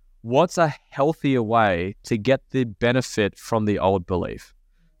was, what's a healthier way to get the benefit from the old belief?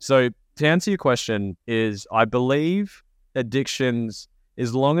 So to answer your question is, I believe addictions,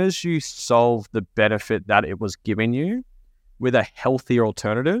 as long as you solve the benefit that it was giving you with a healthier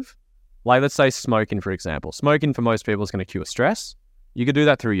alternative, like let's say smoking, for example. Smoking for most people is going to cure stress. You could do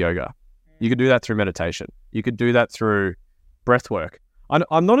that through yoga. You could do that through meditation. You could do that through breath work.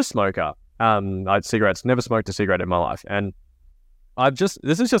 I'm not a smoker. I had cigarettes, never smoked a cigarette in my life. And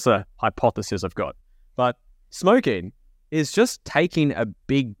this is just a hypothesis I've got. But smoking is just taking a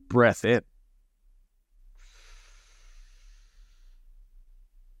big breath in.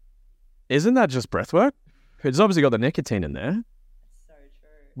 Isn't that just breath work? It's obviously got the nicotine in there. So true.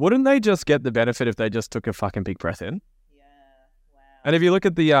 Wouldn't they just get the benefit if they just took a fucking big breath in? Yeah. Wow. And if you look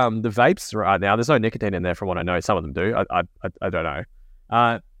at the vapes right now, there's no nicotine in there from what I know. Some of them do. I don't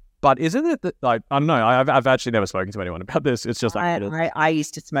know. But isn't it that, like, I don't know. I've actually never spoken to anyone about this. It's just like I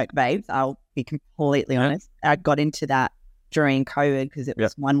used to smoke vapes. I'll be completely honest. I got into that during COVID because it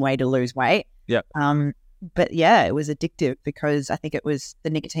was one way to lose weight. Yeah. But yeah, it was addictive because I think it was the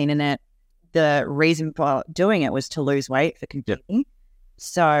nicotine in it. The reason for doing it was to lose weight for competing. Yep.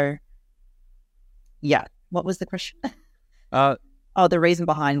 So, yeah. What was the question? The reason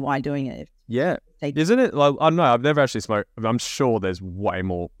behind why doing it. Yeah. Isn't it? Like, I don't know. I've never actually smoked. I'm sure there's way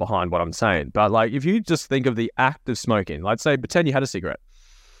more behind what I'm saying. But like, if you just think of the act of smoking, let's say, pretend you had a cigarette.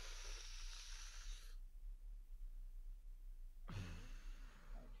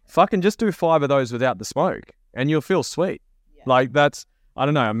 Fucking just do 5 of those without the smoke and you'll feel sweet. Yeah. Like that's, I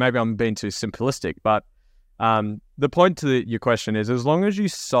don't know, maybe I'm being too simplistic, but the point to your question is as long as you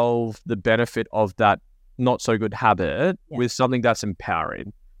solve the benefit of that not so good habit with something that's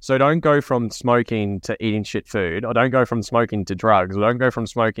empowering. So don't go from smoking to eating shit food, or don't go from smoking to drugs, or don't go from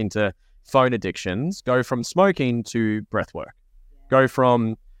smoking to phone addictions. Go from smoking to breath work. Go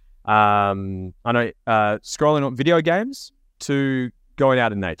from, scrolling on video games to going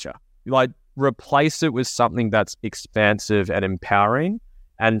out in nature. Like replace it with something that's expansive and empowering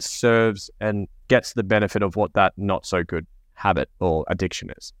and serves and gets the benefit of what that not so good habit or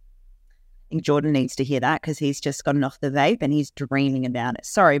addiction is. I think Jordan needs to hear that because he's just gotten off the vape and he's dreaming about it.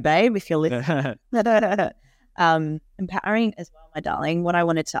 Sorry, babe, if you're listening. Empowering as well, my darling. What I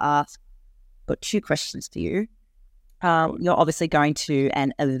wanted to ask, got 2 questions for you. You're obviously going to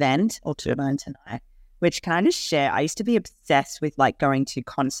an event or to learn tonight. Which can I just share? I used to be obsessed with like going to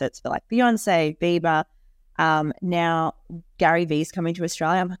concerts for like Beyonce, Bieber. Now Gary Vee's coming to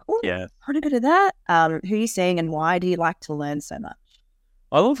Australia. I'm like, oh, yeah, I want to go to that. Who are you seeing and why do you like to learn so much?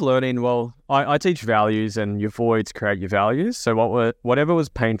 I love learning. Well, I teach values and your voids create your values. So whatever was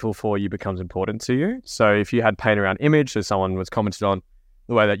painful for you becomes important to you. So if you had pain around image, so someone was commented on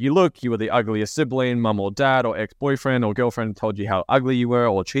the way that you look, you were the ugliest sibling, mum or dad or ex-boyfriend or girlfriend told you how ugly you were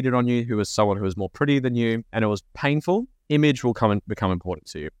or cheated on you, who was someone who was more pretty than you, and it was painful, image will become important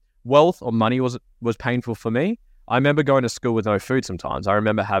to you. Wealth or money was painful for me. I remember going to school with no food sometimes. I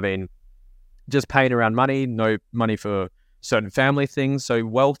remember having just pain around money, no money for certain family things. So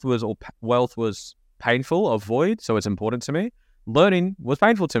wealth was painful or void, so it's important to me. Learning was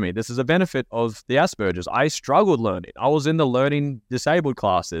painful to me. This is a benefit of the Asperger's. I struggled learning. I was in the learning disabled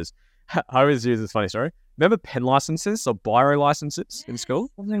classes. I always use this funny story. Remember pen licenses or biro licenses in school?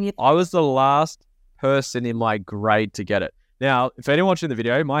 I was the last person in my grade to get it. Now, if anyone watching the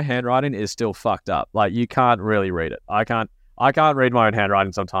video, my handwriting is still fucked up. Like you can't really read it. I can't read my own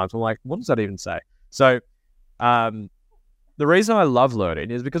handwriting sometimes. I'm like, what does that even say? So, the reason I love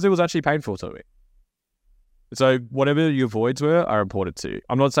learning is because it was actually painful to me. So whatever your voids were are important to you.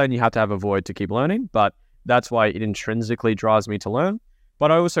 I'm not saying you have to have a void to keep learning, but that's why it intrinsically drives me to learn. But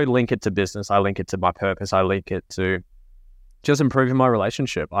I also link it to business. I link it to my purpose. I link it to just improving my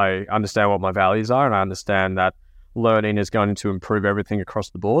relationship. I understand what my values are and I understand that learning is going to improve everything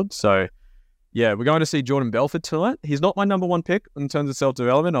across the board. So yeah, we're going to see Jordan Belfort tonight. He's not my number 1 pick in terms of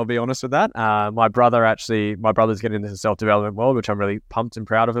self-development. I'll be honest with that. My brother's getting into the self-development world, which I'm really pumped and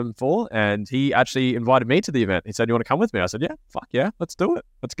proud of him for. And he actually invited me to the event. He said, you want to come with me? I said, yeah, fuck yeah, let's do it.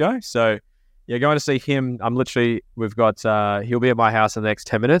 Let's go. So yeah, going to see him. He'll be at my house in the next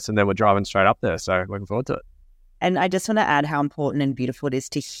 10 minutes and then we're driving straight up there. So looking forward to it. And I just want to add how important and beautiful it is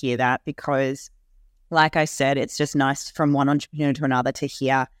to hear that because like I said, it's just nice from one entrepreneur to another to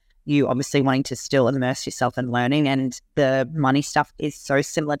hear you obviously wanting to still immerse yourself in learning, and the money stuff is so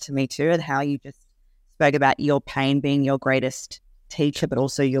similar to me too, and how you just spoke about your pain being your greatest teacher, but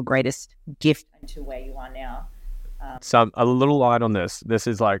also your greatest gift to where you are now. So a little light on this. This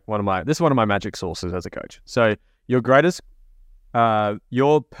is one of my magic sources as a coach. So your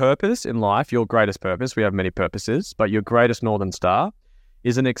purpose in life, your greatest purpose, we have many purposes, but your greatest Northern Star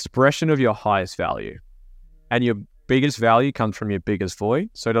is an expression of your highest value. And your biggest value comes from your biggest void.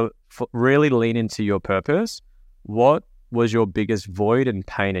 So to really lean into your purpose, what was your biggest void and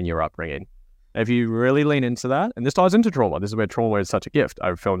pain in your upbringing? If you really lean into that, and this ties into trauma, this is where trauma is such a gift.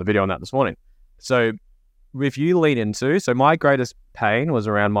 I filmed a video on that this morning. So if you lean into, so my greatest pain was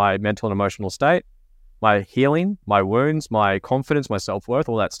around my mental and emotional state, my healing, my wounds, my confidence, my self-worth,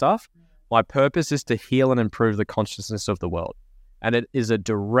 all that stuff. My purpose is to heal and improve the consciousness of the world. And it is a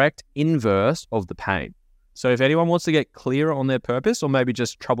direct inverse of the pain. So if anyone wants to get clearer on their purpose or maybe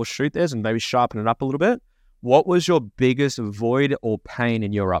just troubleshoot theirs and maybe sharpen it up a little bit, what was your biggest void or pain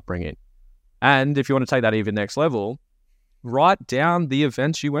in your upbringing? And if you want to take that even next level, write down the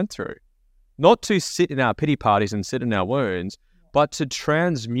events you went through. Not to sit in our pity parties and sit in our wounds, but to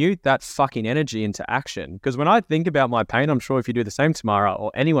transmute that fucking energy into action. Because when I think about my pain, I'm sure if you do the same, Tamara,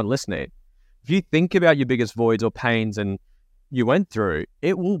 or anyone listening, if you think about your biggest voids or pains and you went through,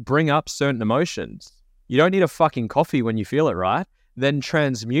 it will bring up certain emotions. You don't need a fucking coffee when you feel it, right? Then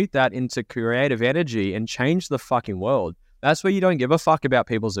transmute that into creative energy and change the fucking world. That's where you don't give a fuck about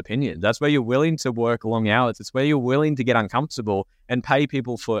people's opinions. That's where you're willing to work long hours. It's where you're willing to get uncomfortable and pay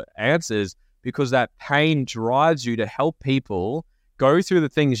people for answers, because that pain drives you to help people go through the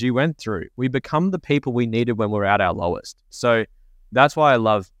things you went through. We become the people we needed when we're at our lowest. So that's why I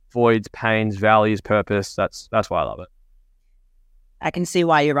love voids, pains, values, purpose. That's why I love it. I can see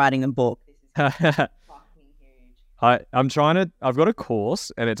why you're writing a book. I've got a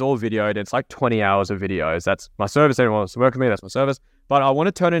course and it's all videoed. It's like 20 hours of videos. That's my service. Anyone wants to work with me, that's my service. But I want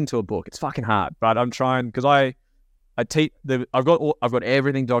to turn it into a book. It's fucking hard, but I'm trying, because I've got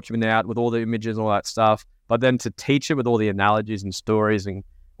everything documented out with all the images and all that stuff. But then to teach it with all the analogies and stories and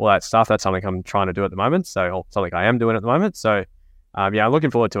all that stuff, that's something I'm trying to do at the moment. Or something I am doing at the moment. So I'm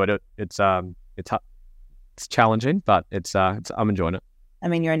looking forward to it. It's challenging, but I'm enjoying it. I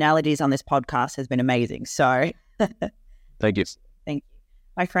mean, your analogies on this podcast has been amazing. So thank you. Thank you.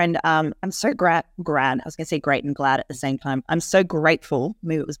 My friend, I'm so glad. I was going to say great and glad at the same time. I'm so grateful.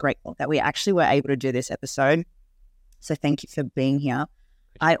 Maybe it was grateful that we actually were able to do this episode. So thank you for being here.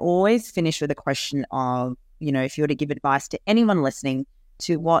 I always finish with a question of, if you were to give advice to anyone listening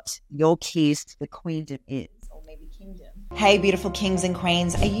to what your keys to the queendom is, or maybe kingdom. Hey, beautiful kings and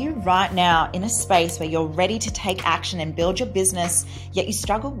queens, are you right now in a space where you're ready to take action and build your business, yet you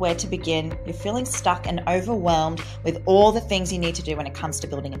struggle where to begin? You're feeling stuck and overwhelmed with all the things you need to do when it comes to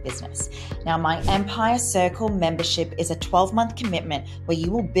building a business. Now, my Empire Circle membership is a 12-month commitment where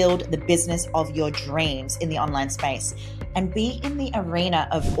you will build the business of your dreams in the online space and be in the arena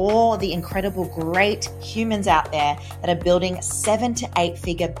of all the incredible, great humans out there that are building 7 to 8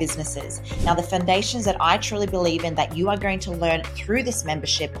 figure businesses. Now, the foundations that I truly believe in that you are going to learn through this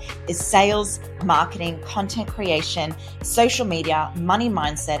membership is sales, marketing, content creation, social media, money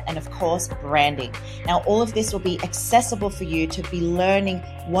mindset, and of course, branding. Now, all of this will be accessible for you to be learning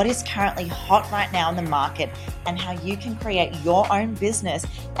what is currently hot right now in the market and how you can create your own business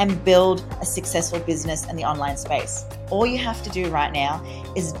and build a successful business in the online space. All you have to do right now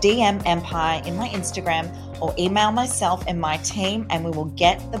is DM Empire in my Instagram or email myself and my team, and we will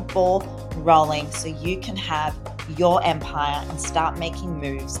get the ball rolling so you can have your empire and start making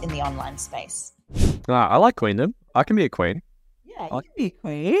moves in the online space. I like queendom. I can be a queen. Yeah, you can be a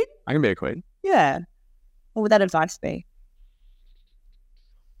queen. I can be a queen. Yeah. What would that advice be?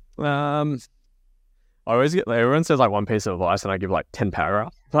 I always get, everyone says like one piece of advice and I give like 10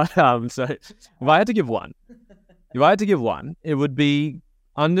 paragraphs. But so if I had to give one, it would be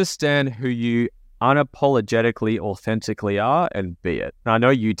understand who you unapologetically, authentically are and be it. And I know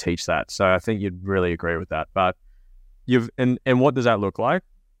you teach that, so I think you'd really agree with that. But and what does that look like?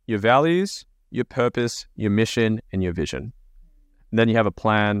 Your values, your purpose, your mission, and your vision. And then you have a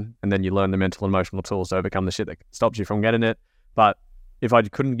plan, and then you learn the mental and emotional tools to overcome the shit that stops you from getting it. But if I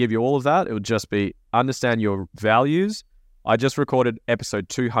couldn't give you all of that, it would just be understand your values. I just recorded episode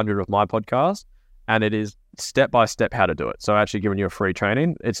 200 of my podcast, and it is step-by-step how to do it. So I'm actually giving you a free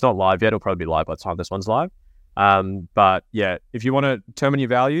training. It's not live yet. It'll probably be live by the time this one's live. But yeah, if you want to determine your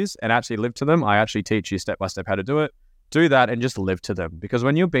values and actually live to them, I actually teach you step-by-step how to do it. Do that and just live to them. Because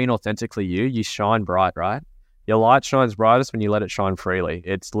when you're being authentically you shine bright, right? Your light shines brightest when you let it shine freely.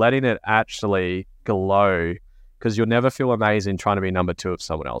 It's letting it actually glow, because you'll never feel amazing trying to be number 2 of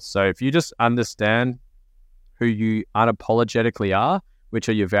someone else. So if you just understand who you unapologetically are, which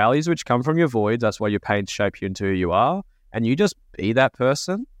are your values, which come from your voids, that's why your pains shape you into who you are, and you just be that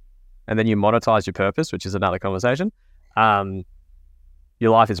person, and then you monetize your purpose, which is another conversation,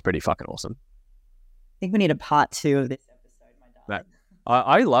 your life is pretty fucking awesome. I think we need a part 2 of this episode, my darling.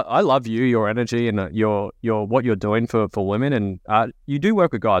 I love you, your energy, and your what you're doing for women, and you do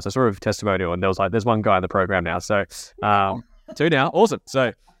work with guys. I saw a testimonial, and there's one guy in the program now, so 2 now, awesome.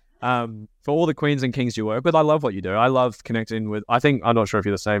 So for all the queens and kings you work with, I love what you do. I love connecting with. I'm not sure if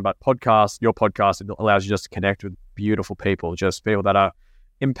you're the same, but your podcast, it allows you just to connect with beautiful people, just people that are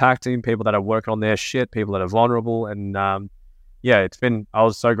impacting, people that are working on their shit, people that are vulnerable, and I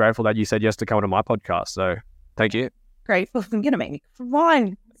was so grateful that you said yes to come to my podcast. So thank you. Grateful. I'm going to make me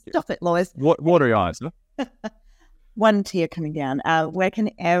cry. Stop it, Lois. Water your eyes. No? One tear coming down. Where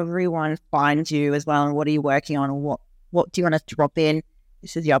can everyone find you as well? And what are you working on? Or what do you want to drop in?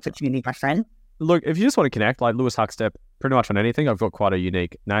 This is the opportunity, my friend. Look, if you just want to connect, like Lewis Huckstep, pretty much on anything. I've got quite a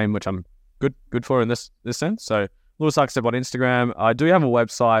unique name, which I'm good for in this sense. So Lewis Huckstep on Instagram. I do have a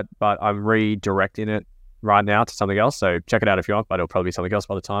website, but I'm redirecting it right now to something else. So check it out if you want, but it'll probably be something else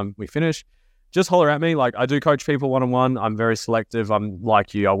by the time we finish. Just holler at me. Like, I do coach people one-on-one. I'm very selective. I'm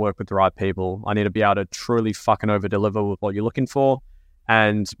like you. I work with the right people. I need to be able to truly fucking over-deliver with what you're looking for.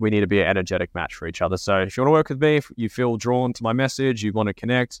 And we need to be an energetic match for each other. So if you want to work with me, if you feel drawn to my message, you want to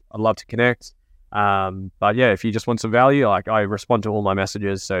connect, I'd love to connect. But yeah, if you just want some value, like, I respond to all my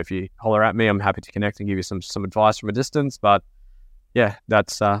messages. So if you holler at me, I'm happy to connect and give you some advice from a distance. But yeah,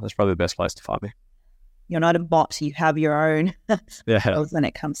 that's probably the best place to find me. You're not a bot. You have your own Yeah. when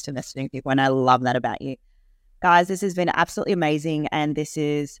it comes to messaging people. And I love that about you. Guys, this has been absolutely amazing. And this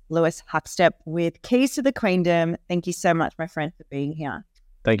is Lewis Huckstep with Keys to the Queendom. Thank you so much, my friend, for being here.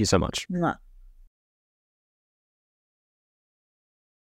 Thank you so much. Mwah.